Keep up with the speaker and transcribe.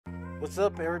What's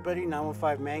up, everybody?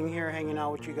 915 Mang here, hanging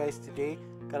out with you guys today.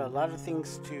 Got a lot of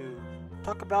things to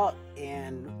talk about,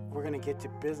 and we're gonna get to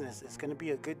business. It's gonna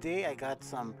be a good day. I got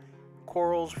some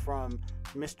corals from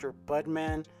Mr.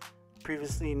 Budman,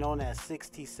 previously known as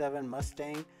 67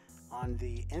 Mustang, on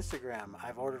the Instagram.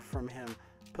 I've ordered from him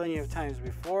plenty of times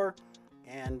before,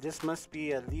 and this must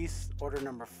be at least order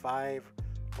number 5,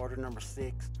 order number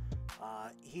 6.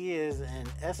 He is an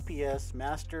SPS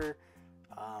master,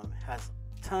 has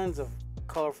tons of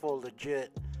colorful,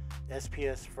 legit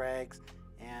SPS frags,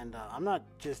 and I'm not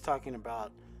just talking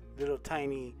about little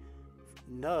tiny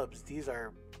nubs. These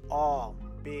are all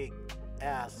big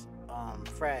ass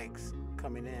frags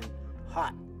coming in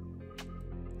hot.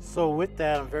 So with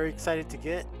that, I'm very excited to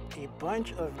get a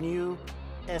bunch of new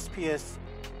SPS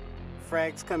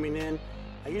frags coming in.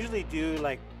 I usually do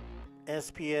like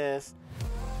SPS,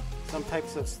 some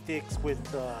types of sticks with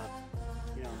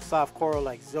soft coral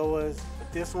like Zoas,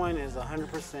 but this one is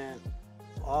 100%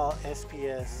 all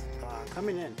SPS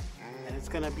coming in, and it's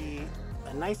gonna be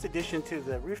a nice addition to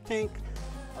the reef tank.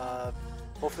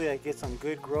 Hopefully I get some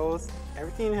good growth.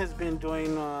 Everything has been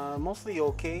doing mostly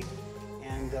okay,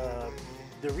 and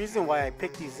the reason why I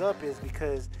picked these up is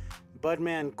because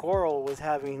Budman Coral was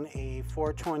having a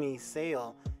 420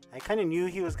 sale. I kind of knew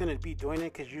he was going to be doing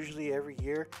it because usually every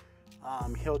year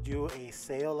he'll do a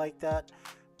sale like that.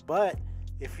 But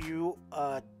if you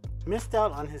missed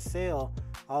out on his sale,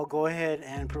 I'll go ahead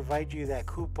and provide you that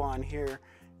coupon here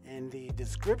in the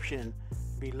description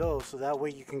below, so that way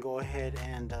you can go ahead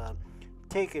and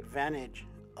take advantage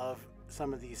of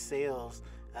some of these sales,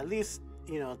 at least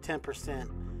 10%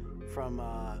 from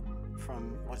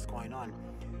what's going on.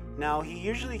 Now, he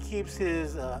usually keeps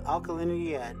his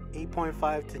alkalinity at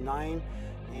 8.5 to 9,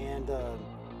 and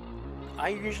I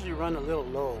usually run a little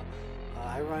low.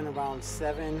 I run around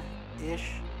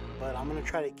 7-ish, but I'm gonna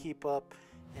try to keep up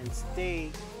and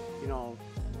stay, in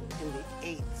the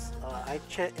 8s. I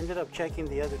ended up checking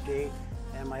the other day,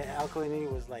 and my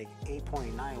alkalinity was like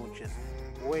 8.9, which is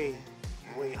way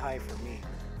high for me.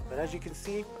 But as you can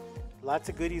see, lots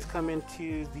of goodies come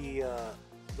into the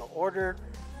order.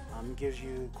 Gives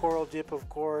you coral dip, of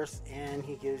course, and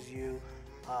he gives you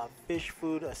fish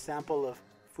food, a sample of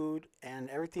food, and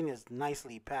everything is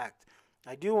nicely packed.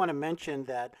 I do want to mention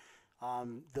that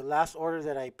the last order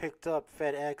that I picked up,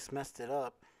 FedEx messed it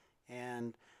up,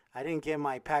 and I didn't get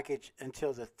my package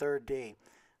until the 3rd day.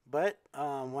 But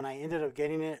when I ended up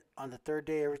getting it on the 3rd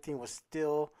day, everything was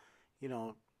still,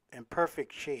 in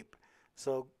perfect shape.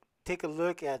 So take a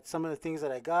look at some of the things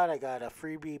that I got. I got a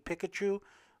freebie Pikachu,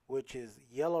 which is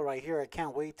yellow right here. I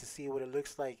can't wait to see what it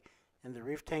looks like in the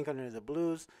reef tank under the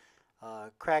blues.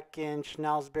 Kraken,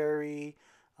 Schnauzberry,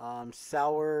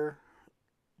 Sour,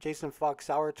 Jason Fox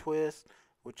Sour Twist,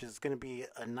 which is going to be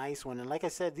a nice one. And like I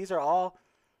said, these are all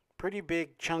pretty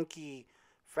big, chunky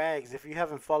frags. If you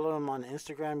haven't followed him on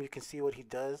Instagram, you can see what he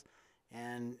does.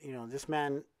 And, this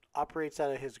man operates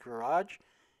out of his garage,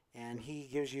 and he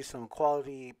gives you some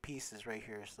quality pieces right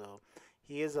here. So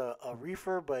he is a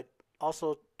reefer, but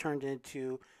also turned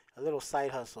into a little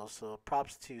side hustle. So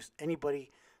props to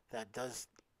anybody that does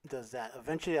that.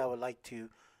 Eventually I would like to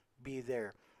be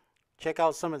there. Check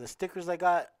out some of the stickers I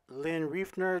got: Lynn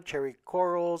Reef Nerd, Cherry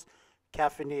Corals,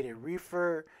 Caffeinated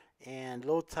Reefer, and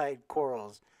Low Tide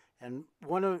Corals. And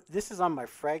this is on my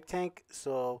frag tank,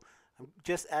 so I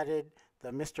just added the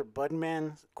Mr.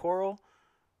 Budman Coral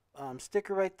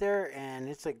sticker right there, and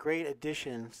it's a great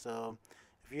addition. So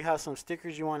if you have some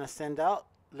stickers you want to send out,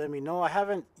 let me know. I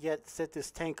haven't yet set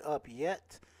this tank up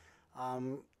yet,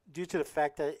 due to the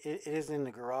fact that it is in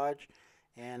the garage,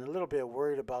 and a little bit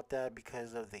worried about that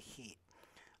because of the heat.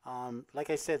 Like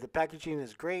I said, the packaging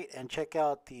is great, and check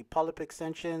out the polyp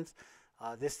extensions.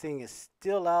 This thing is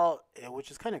still out,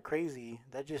 which is kind of crazy.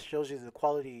 That just shows you the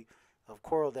quality of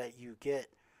coral that you get.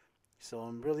 So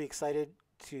I'm really excited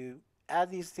to add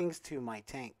these things to my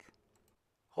tank.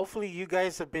 Hopefully you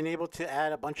guys have been able to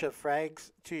add a bunch of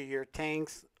frags to your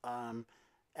tanks,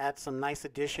 add some nice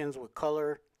additions with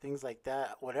color, things like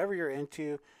that. Whatever you're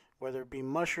into, whether it be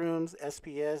mushrooms,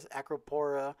 SPS,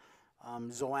 Acropora,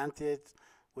 zoanthids,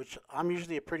 which I'm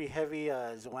usually a pretty heavy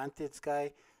zoanthids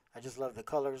guy. I just love the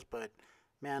colors, but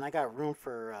man, I got room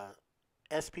for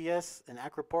SPS and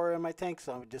Acropora in my tank,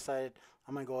 so I decided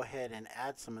I'm going to go ahead and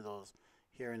add some of those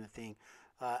here in the thing.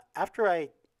 After I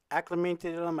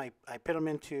acclimated them, I put them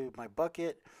into my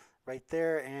bucket right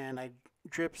there, and I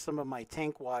drip some of my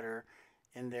tank water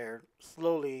in there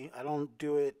slowly. I don't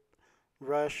do it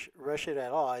rush it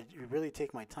at all. I really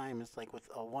take my time. It's like with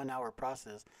a 1-hour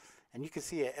process, and you can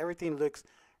see it. Everything looks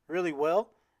really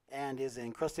well and is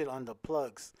encrusted on the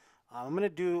plugs. I'm going to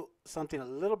do something a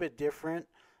little bit different.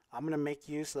 I'm going to make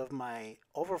use of my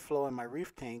overflow in my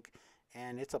reef tank,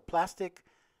 and it's a plastic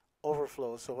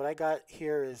overflow. So what I got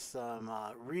here is some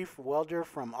reef welder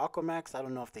from Aquamax. I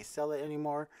don't know if they sell it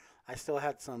anymore. I still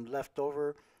had some left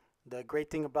over. The great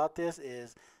thing about this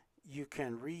is you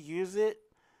can reuse it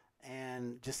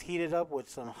and just heat it up with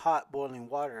some hot boiling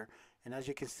water. And as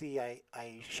you can see, I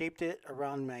shaped it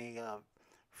around my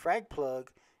frag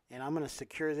plug, and I'm going to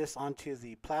secure this onto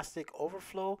the plastic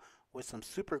overflow with some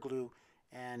super glue.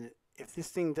 And if this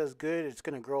thing does good, it's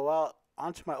going to grow out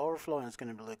onto my overflow and it's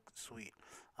going to look sweet.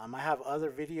 I have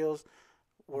other videos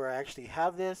where I actually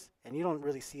have this, and you don't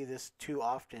really see this too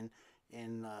often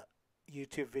in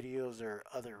YouTube videos or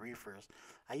other reefers.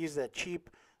 I use that cheap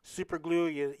super glue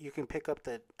you can pick up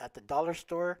at the dollar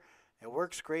store. It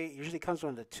works great. Usually comes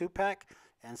with a 2-pack,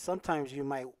 and sometimes you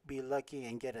might be lucky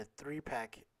and get a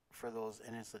 3-pack for those,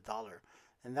 and it's $1.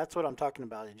 And that's what I'm talking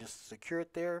about. You just secure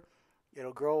it there,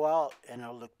 it'll grow out, and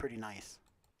it'll look pretty nice.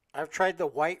 I've tried the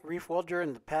white reef welder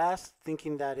in the past,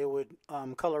 thinking that it would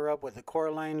color up with the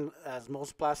Coraline, as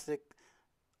most plastic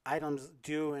items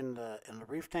do in the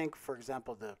reef tank. For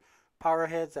example, the power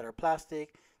heads that are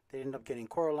plastic, they end up getting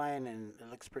Coraline, and it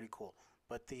looks pretty cool.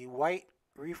 But the white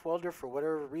reef welder, for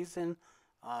whatever reason,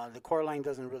 the Coraline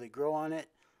doesn't really grow on it.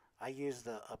 I used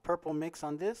a purple mix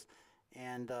on this,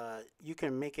 and you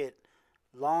can make it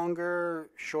longer,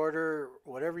 shorter,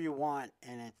 whatever you want,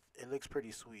 and it looks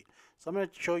pretty sweet. So I'm going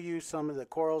to show you some of the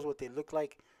corals, what they look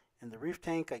like in the reef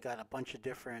tank. I got a bunch of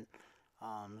different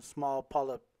small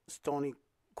polyp stony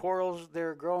corals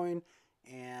they're growing,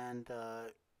 and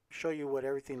show you what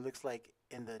everything looks like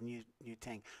in the new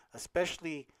tank,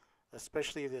 especially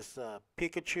this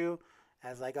Pikachu,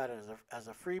 as I got it as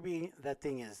a freebie. That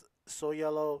thing is so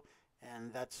yellow,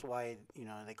 and that's why, you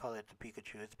know, they call it the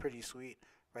Pikachu. It's pretty sweet,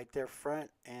 right there, front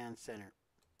and center.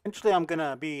 Eventually, I'm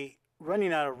gonna be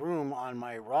running out of room on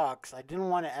my rocks. I didn't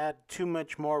want to add too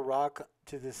much more rock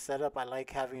to this setup. I like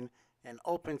having an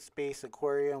open space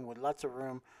aquarium with lots of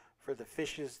room for the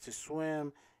fishes to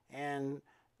swim, and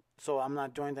so I'm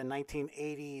not doing the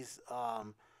 1980s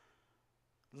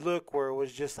look where it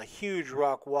was just a huge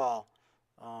rock wall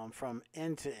from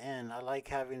end to end. I like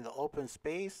having the open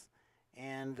space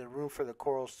and the room for the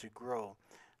corals to grow.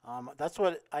 That's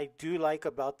what I do like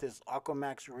about this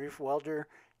Aquamax Reef Welder.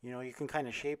 You know, you can kind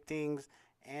of shape things,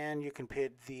 and you can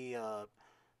put the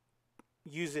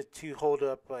use it to hold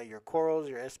up your corals,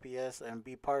 your SPS, and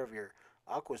be part of your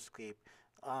aquascape.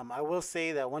 I will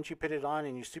say that once you put it on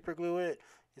and you super glue it,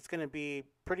 it's going to be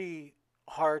pretty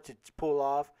hard to pull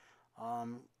off,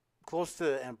 close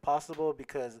to impossible,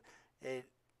 because it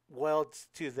welds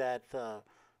to that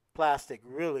plastic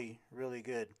really, really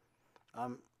good.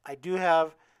 I do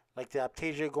have like the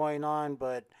Aptasia going on,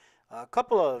 but a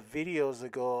couple of videos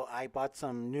ago I bought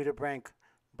some nudibranch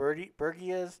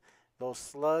Bergias, those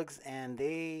slugs, and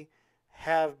they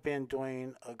have been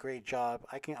doing a great job.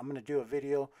 I'm going to do a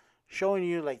video showing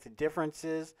you like the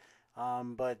differences,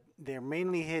 but they're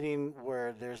mainly hitting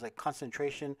where there's a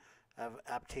concentration of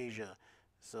Aptasia.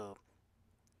 So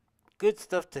good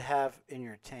stuff to have in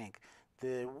your tank.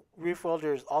 The Reef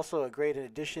Welder is also a great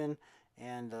addition,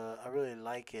 and I really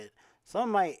like it. Some of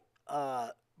my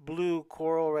blue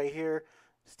coral right here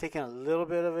is taking a little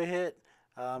bit of a hit.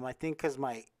 I think because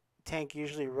my tank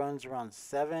usually runs around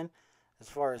 7 as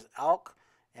far as alk,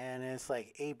 and it's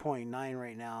like 8.9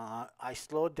 right now. I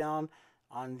slowed down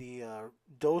on the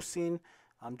dosing.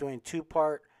 I'm doing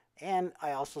 2-part, and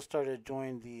I also started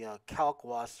doing the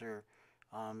Kalkwasser.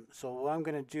 So what I'm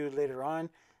going to do later on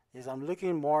is I'm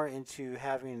looking more into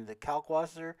having the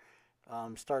Kalkwasser,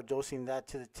 start dosing that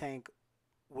to the tank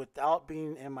without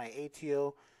being in my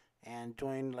ATO, and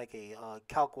doing like a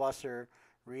Kalkwasser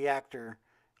reactor.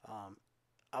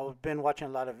 I've been watching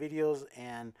a lot of videos,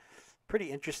 and pretty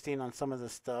interesting on some of the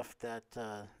stuff that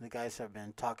the guys have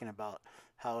been talking about,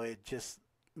 how it just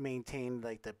maintained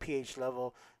like the pH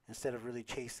level instead of really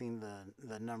chasing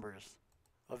the numbers.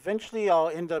 Eventually I'll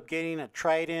end up getting a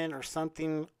Trident or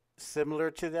something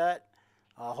similar to that.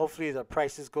 Hopefully the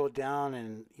prices go down,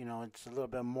 and you know, it's a little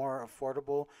bit more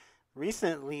affordable.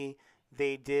 Recently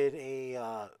they did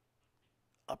a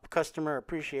customer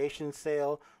appreciation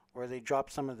sale where they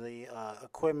dropped some of the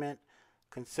equipment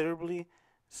considerably,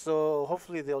 so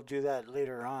hopefully they'll do that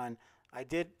later on. I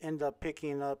did end up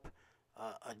picking up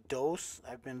a dose.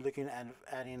 I've been looking at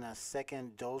adding a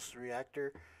second dose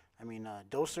reactor,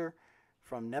 doser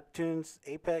from Neptune's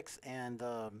Apex, and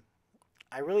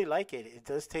I really like it. It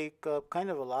does take up kind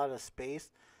of a lot of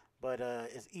space, but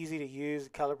it's easy to use,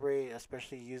 calibrate,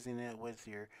 especially using it with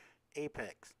your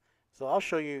Apex. So I'll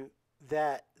show you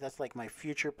that. That's like my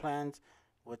future plans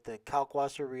with the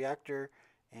Kalkwasser reactor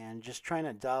and just trying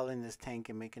to dial in this tank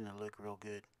and making it look real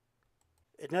good.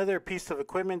 Another piece of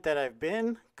equipment that I've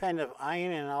been kind of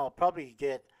eyeing and I'll probably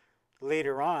get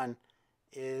later on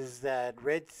is that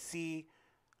Red Sea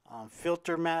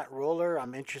filter mat roller.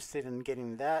 I'm interested in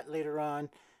getting that later on.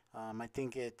 I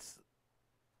think it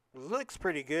looks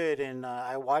pretty good, and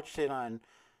I watched it on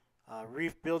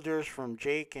Reef Builders from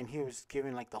Jake, and he was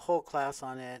giving like the whole class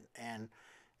on it, and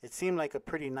it seemed like a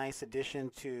pretty nice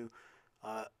addition to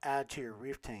add to your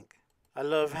reef tank. I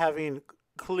love having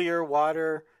clear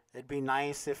water. It'd be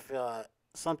nice if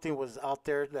something was out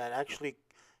there that actually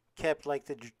kept like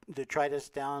the detritus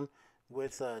down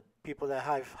with people that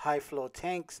have high flow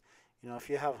tanks. You know, if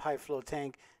you have high flow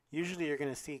tank, usually you're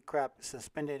going to see crap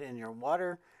suspended in your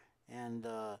water, and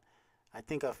I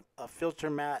think a filter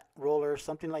mat roller,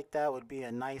 something like that, would be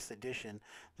a nice addition.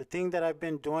 The thing that I've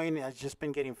been doing has just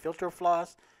been getting filter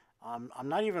floss. I'm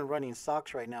not even running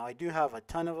socks right now. I do have a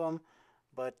ton of them,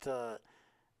 but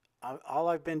all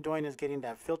I've been doing is getting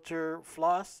that filter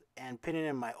floss and putting it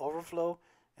in my overflow,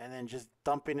 and then just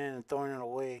dumping it and throwing it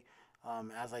away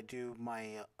as I do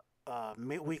my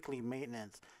weekly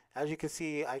maintenance. As you can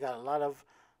see, I got a lot of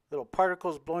little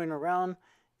particles blowing around,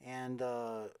 and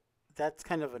that's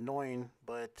kind of annoying,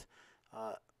 but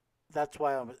that's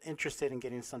why I was interested in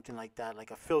getting something like that,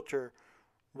 like a filter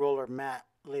roller mat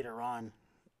later on.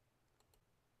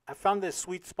 I found this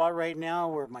sweet spot right now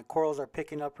where my corals are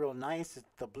picking up real nice.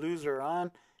 The blues are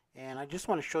on, and I just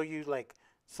want to show you like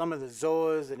some of the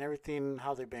zoas and everything,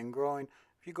 how they've been growing.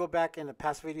 If you go back in the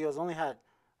past videos, I only had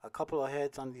a couple of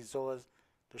heads on these zoas.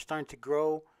 They're starting to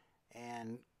grow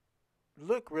and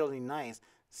look really nice.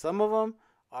 Some of them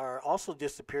are also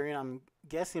disappearing, I'm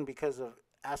guessing because of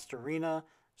Astorina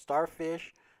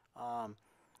starfish.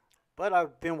 But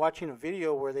I've been watching a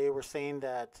video where they were saying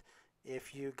that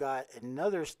if you got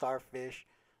another starfish,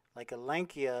 like a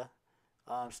Lankia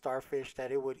starfish,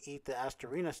 that it would eat the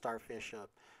Astorina starfish up.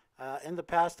 In the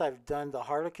past, I've done the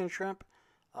Harlequin shrimp,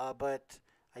 but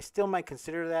I still might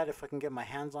consider that if I can get my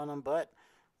hands on them. But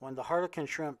when the Harlequin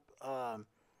shrimp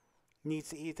needs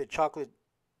to eat the chocolate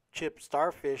chip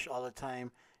starfish all the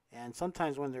time, and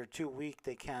sometimes when they're too weak,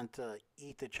 they can't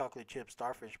eat the chocolate chip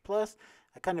starfish. Plus,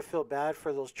 I kind of feel bad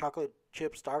for those chocolate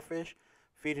chip starfish,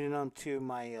 feeding them to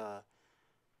my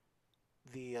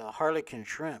the Harlequin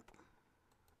shrimp.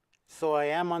 So I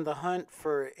am on the hunt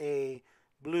for a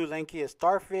blue Lankia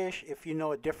starfish. If you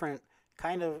know a different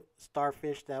kind of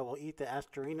starfish that will eat the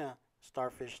Astorina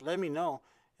starfish, let me know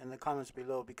in the comments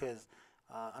below, because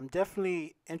I'm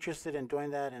definitely interested in doing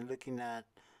that and looking at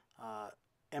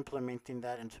implementing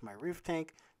that into my reef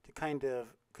tank to kind of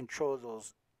control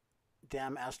those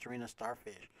damn Astorina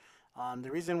starfish.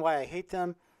 The reason why I hate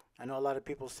them, I know a lot of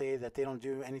people say that they don't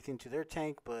do anything to their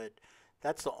tank, but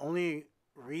that's the only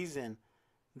reason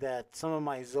that some of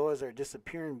my zoas are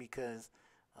disappearing, because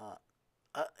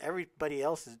everybody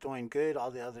else is doing good. All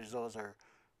the other zoas are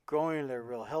growing, they're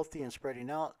real healthy and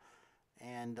spreading out,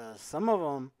 and some of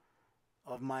them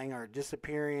of mine are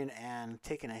disappearing and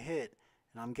taking a hit,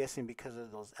 and I'm guessing because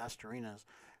of those Astorinas.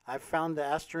 I've found the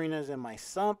Astorinas in my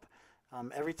sump.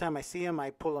 Every time I see them,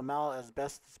 I pull them out as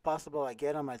best as possible. I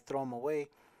get them, I throw them away,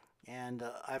 and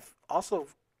I've also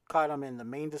caught them in the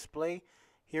main display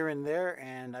here and there,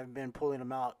 and I've been pulling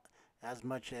them out as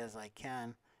much as I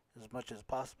can, as much as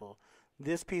possible.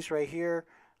 This piece right here,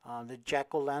 the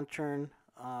jack-o'-lantern,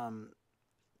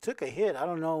 took a hit. I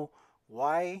don't know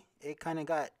why it kind of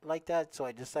got like that, so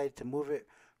I decided to move it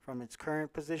from its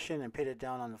current position and put it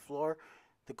down on the floor.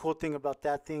 The cool thing about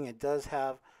that thing, it does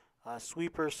have a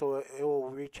sweeper, so it will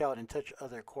reach out and touch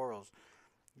other corals.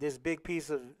 This big piece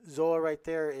of Zoa right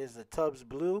there is the Tubbs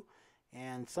Blue,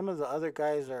 and some of the other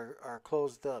guys are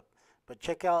closed up. But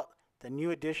check out the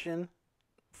new addition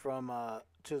from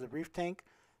to the reef tank.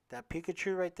 That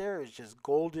Pikachu right there is just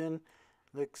golden,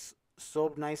 looks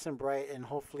so nice and bright, and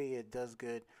hopefully it does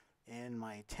good in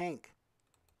my tank.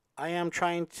 I am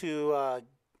trying to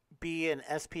be an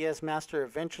SPS master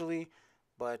eventually,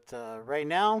 but right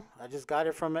now I just got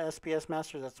it from an SPS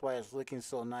master. That's why it's looking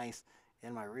so nice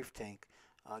in my reef tank.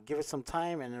 Give it some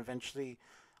time, and eventually,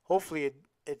 hopefully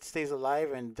it stays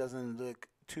alive and doesn't look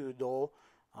too dull.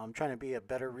 I'm trying to be a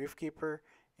better reef keeper.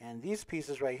 And these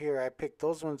pieces right here, I picked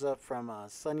those ones up from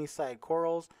Sunnyside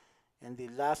Corals in the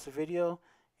last video,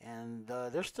 and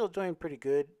they're still doing pretty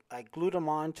good. I glued them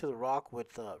on to the rock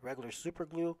with regular super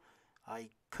glue. I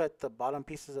cut the bottom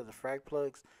pieces of the frag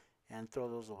plugs and throw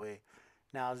those away.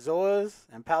 Now Zoas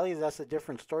and Pallies, that's a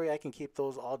different story. I can keep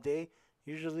those all day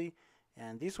usually,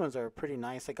 and these ones are pretty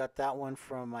nice. I got that one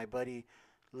from my buddy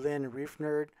Lynn Reef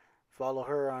Nerd. Follow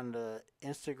her on the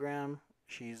Instagram.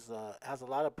 She's has a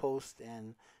lot of posts,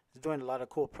 and is doing a lot of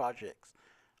cool projects.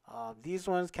 These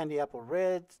ones, candy apple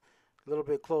reds, a little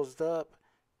bit closed up,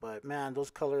 but man, those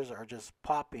colors are just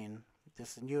popping.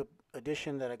 This is a new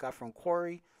addition that I got from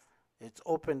Quarry. It's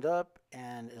opened up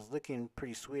and is looking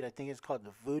pretty sweet. I think it's called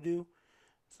the Voodoo.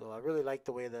 So I really like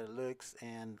the way that it looks,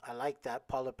 and I like that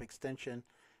polyp extension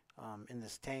in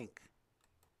this tank.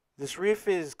 This reef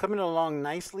is coming along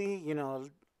nicely. You know,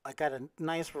 I got a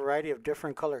nice variety of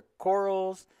different color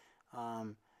corals.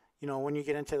 Um, you know, when you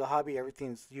get into the hobby,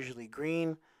 everything's usually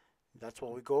green. That's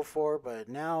what we go for. But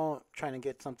now, trying to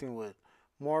get something with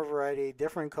more variety,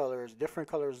 different color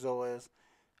zoas,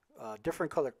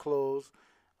 different color clothes.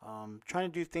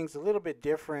 Trying to do things a little bit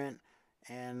different.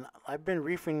 And I've been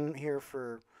reefing here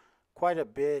for quite a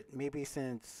bit, maybe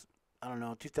since, I don't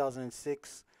know,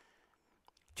 2006,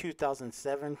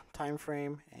 2007 time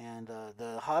frame. And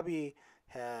the hobby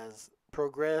has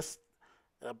progressed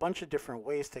a bunch of different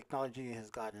ways. Technology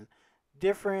has gotten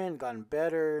different, gotten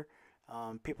better.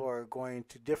 People are going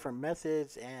to different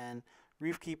methods, and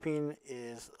reef keeping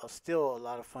is still a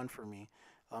lot of fun for me.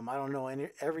 I don't know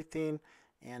everything,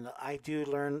 and I do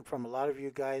learn from a lot of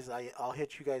you guys. I'll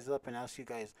hit you guys up and ask you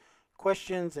guys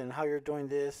questions and how you're doing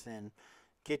this and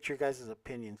get your guys'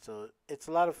 opinion. So it's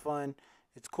a lot of fun.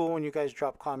 It's cool when you guys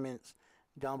drop comments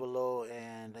down below,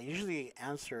 and I usually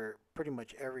answer pretty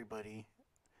much everybody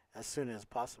as soon as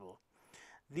possible.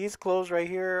 These clothes right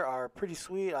here are pretty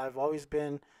sweet. I've always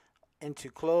been into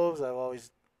clothes. I've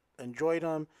always enjoyed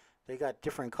them. They got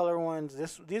different color ones.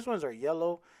 These ones are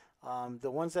yellow.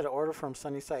 The ones that I order from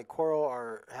Sunnyside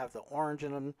Coral have the orange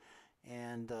in them,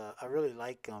 and I really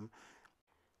like them.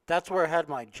 That's where I had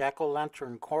my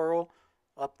jack-o'-lantern coral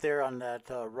up there on that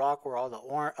rock where all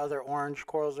the other orange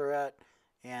corals are at,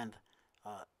 and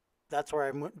uh, that's where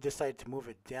I decided to move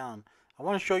it down. I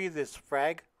want to show you this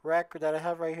frag rack that I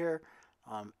have right here.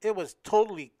 It was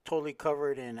totally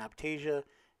covered in Aptasia,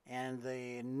 and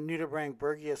the nudibranch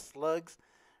Bergia slugs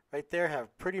right there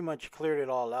have pretty much cleared it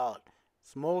all out.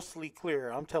 It's mostly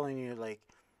clear. I'm telling you, like,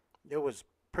 it was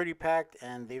pretty packed,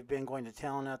 and they've been going to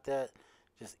town at that,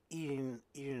 just eating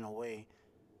away.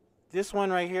 This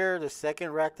one right here, the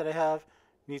second rack that I have,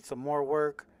 needs some more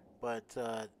work, but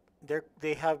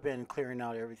they have been clearing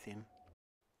out everything.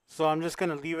 So I'm just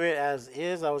gonna leave it as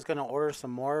is. I was gonna order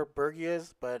some more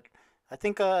Bergias, but I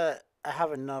think I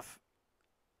have enough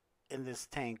in this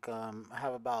tank. I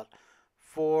have about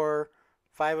 5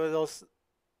 of those,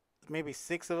 maybe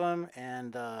 6 of them,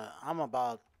 and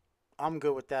I'm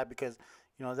good with that because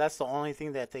that's the only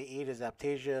thing that they eat is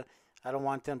Aptasia. I don't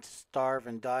want them to starve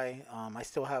and die. I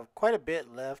still have quite a bit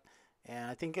left,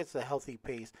 and I think it's a healthy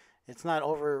pace. It's not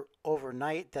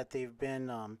overnight that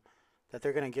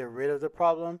they're gonna get rid of the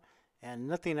problem, and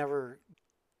nothing ever.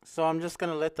 So I'm just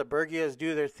gonna let the Bergias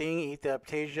do their thing, eat the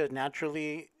Aptasia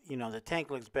naturally. The tank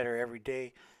looks better every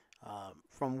day.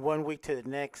 From one week to the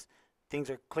next, things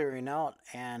are clearing out,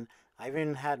 and I've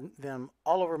even had them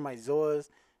all over my zoas,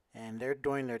 and they're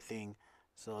doing their thing.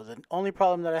 So the only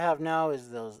problem that I have now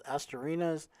is those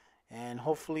Asterinas, and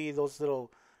hopefully those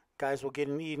little guys will get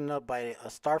eaten up by a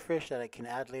starfish that I can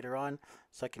add later on,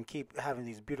 so I can keep having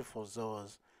these beautiful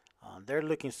zoas. They're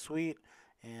looking sweet,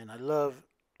 and I love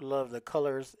the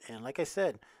colors. And like I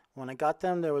said, when I got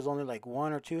them, there was only like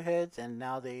 1 or 2 heads, and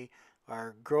now they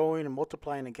are growing and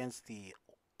multiplying against the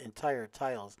entire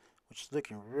tiles, which is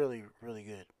looking really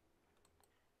good.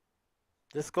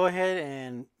 Let's go ahead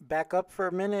and back up for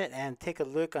a minute and take a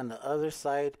look on the other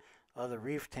side of the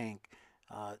reef tank.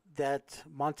 That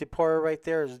Montipora right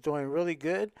there is doing really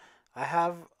good. I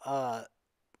have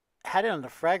had it on the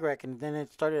frag rack, and then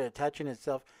it started attaching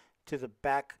itself to the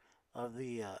back of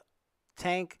the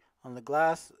tank on the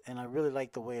glass, and I really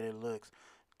like the way it looks.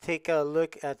 Take a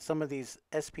look at some of these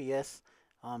SPS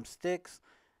sticks.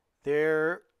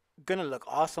 They're gonna look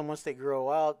awesome once they grow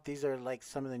out. These are like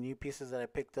some of the new pieces that I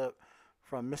picked up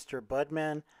from Mr.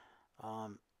 Budman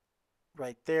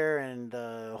right there, and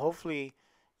hopefully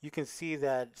you can see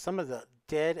that some of the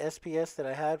dead SPS that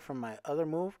I had from my other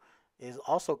move is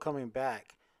also coming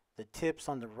back. The tips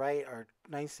on the right are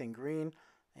nice and green,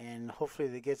 and hopefully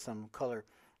they get some color.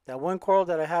 That one coral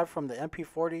that I had from the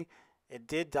MP40, it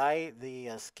did die.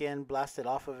 The skin blasted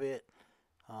off of it.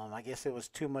 I guess it was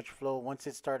too much flow. Once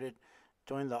it started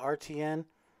doing the RTN,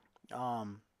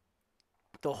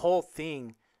 the whole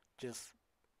thing just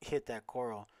hit that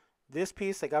coral. This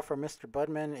piece I got from Mr.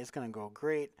 Budman is going to go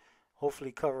great.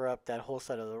 Hopefully cover up that whole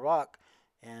side of the rock.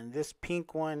 And this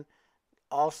pink one,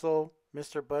 also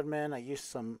Mr. Budman, I used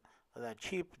some of that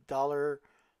cheap dollar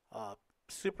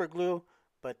super glue,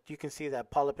 but you can see that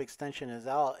polyp extension is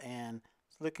out and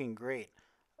it's looking great.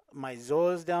 My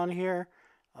zoas down here,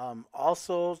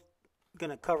 also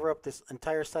gonna cover up this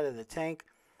entire side of the tank.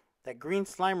 That green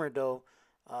Slimer though,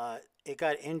 it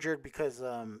got injured because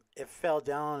it fell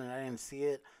down and I didn't see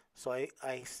it. So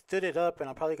I stood it up and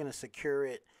I'm probably gonna secure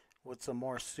it with some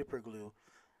more super glue.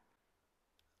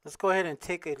 Let's go ahead and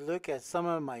take a look at some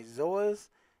of my zoas.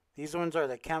 These ones are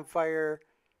the campfire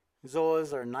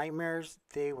zoas or nightmares.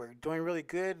 They were doing really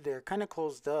good. They're kind of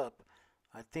closed up.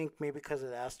 I think maybe because of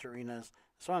the Astorinas.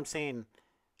 That's what I'm saying.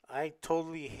 I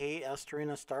totally hate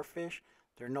Astorina starfish.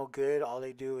 They're no good. All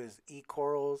they do is eat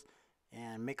corals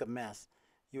and make a mess.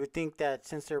 You would think that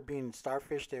since they're being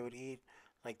starfish, they would eat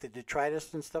like the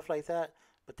detritus and stuff like that.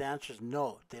 But the answer is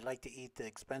no. They like to eat the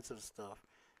expensive stuff.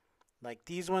 Like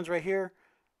these ones right here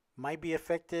might be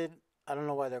affected. I don't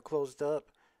know why they're closed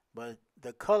up, but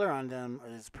the color on them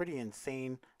is pretty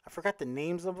insane. I forgot the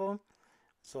names of them.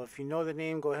 So if you know the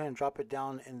name, go ahead and drop it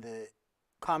down in the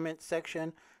comment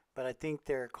section. But I think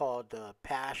they're called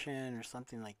Passion or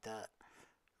something like that.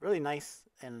 Really nice,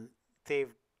 and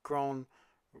they've grown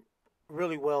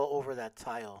really well over that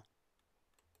tile.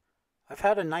 I've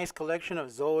had a nice collection of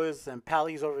zoas and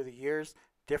pallies over the years,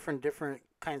 different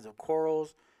kinds of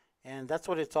corals, and that's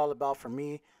what it's all about for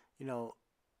me. You know,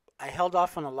 I held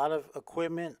off on a lot of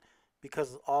equipment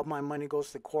because all my money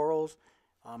goes to corals.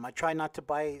 I try not to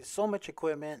buy so much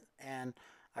equipment, and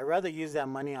I rather use that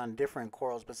money on different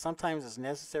corals. But sometimes it's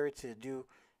necessary to do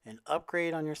an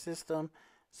upgrade on your system,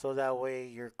 so that way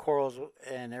your corals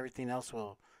and everything else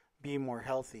will be more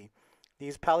healthy.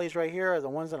 These pallies right here are the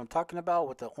ones that I'm talking about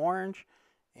with the orange,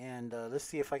 and let's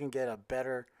see if I can get a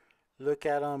better look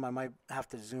at them. I might have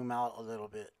to zoom out a little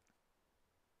bit.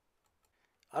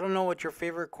 I don't know what your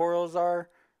favorite corals are,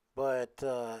 but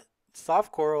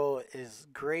soft coral is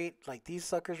great. Like these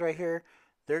suckers right here,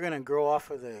 they're gonna grow off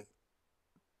of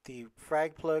the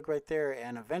frag plug right there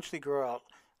and eventually grow out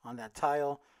on that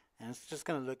tile, and it's just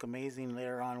gonna look amazing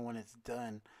later on when it's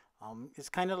done. It's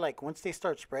kind of like once they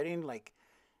start spreading, like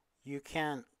you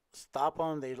can't stop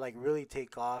them. They like really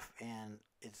take off, and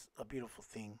it's a beautiful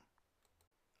thing.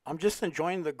 I'm just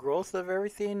enjoying the growth of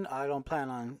everything. I don't plan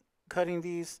on cutting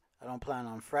these. I don't plan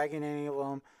on fragging any of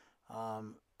them.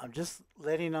 I'm just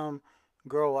letting them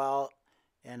grow out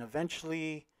and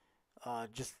eventually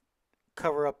just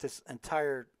cover up this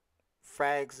entire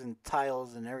frags and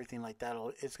tiles and everything like that.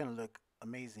 It's going to look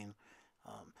amazing.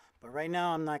 But right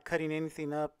now I'm not cutting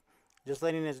anything up, just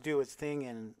letting this do its thing,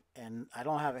 and I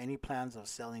don't have any plans of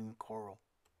selling coral.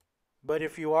 But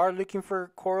if you are looking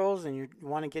for corals and you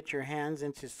want to get your hands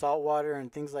into saltwater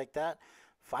and things like that,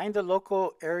 find a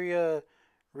local area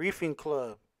reefing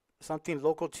club, something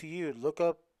local to you. Look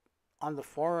up on the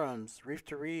forums, Reef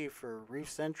to Reef or Reef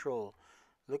Central.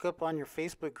 Look up on your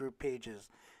Facebook group pages.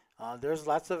 There's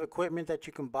lots of equipment that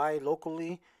you can buy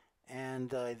locally, and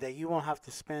that you won't have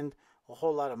to spend a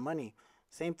whole lot of money.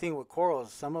 Same thing with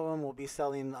corals. Some of them will be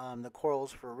selling the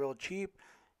corals for real cheap,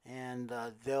 and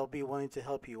they'll be willing to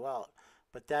help you out.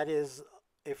 But that is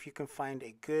if you can find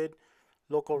a good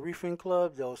local reefing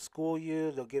club. They'll school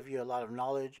you. They'll give you a lot of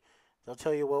knowledge. They'll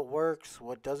tell you what works,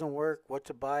 what doesn't work, what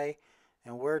to buy,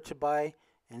 and where to buy,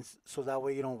 and so that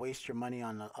way you don't waste your money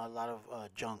on a lot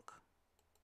of junk.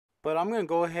 But I'm going to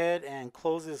go ahead and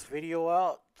close this video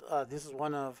out. This is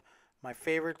one of my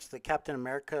favorites, the Captain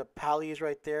America pallies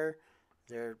right there.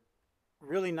 They're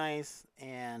really nice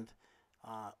and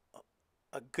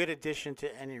a good addition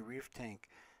to any reef tank.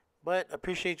 But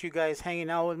appreciate you guys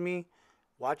hanging out with me,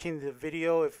 watching the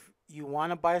video. If you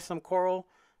want to buy some coral,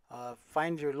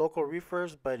 find your local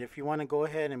reefers. But if you want to go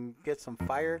ahead and get some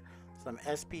fire, some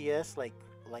SPS like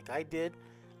I did,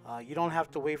 you don't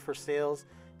have to wait for sales.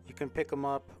 You can pick them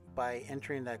up by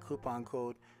entering that coupon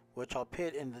code, which I'll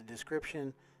put in the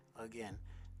description again.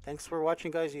 Thanks for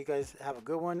watching, guys. You guys have a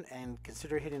good one, and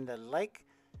consider hitting that like,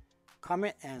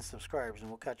 comment, and subscribe, and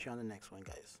we'll catch you on the next one,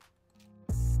 guys.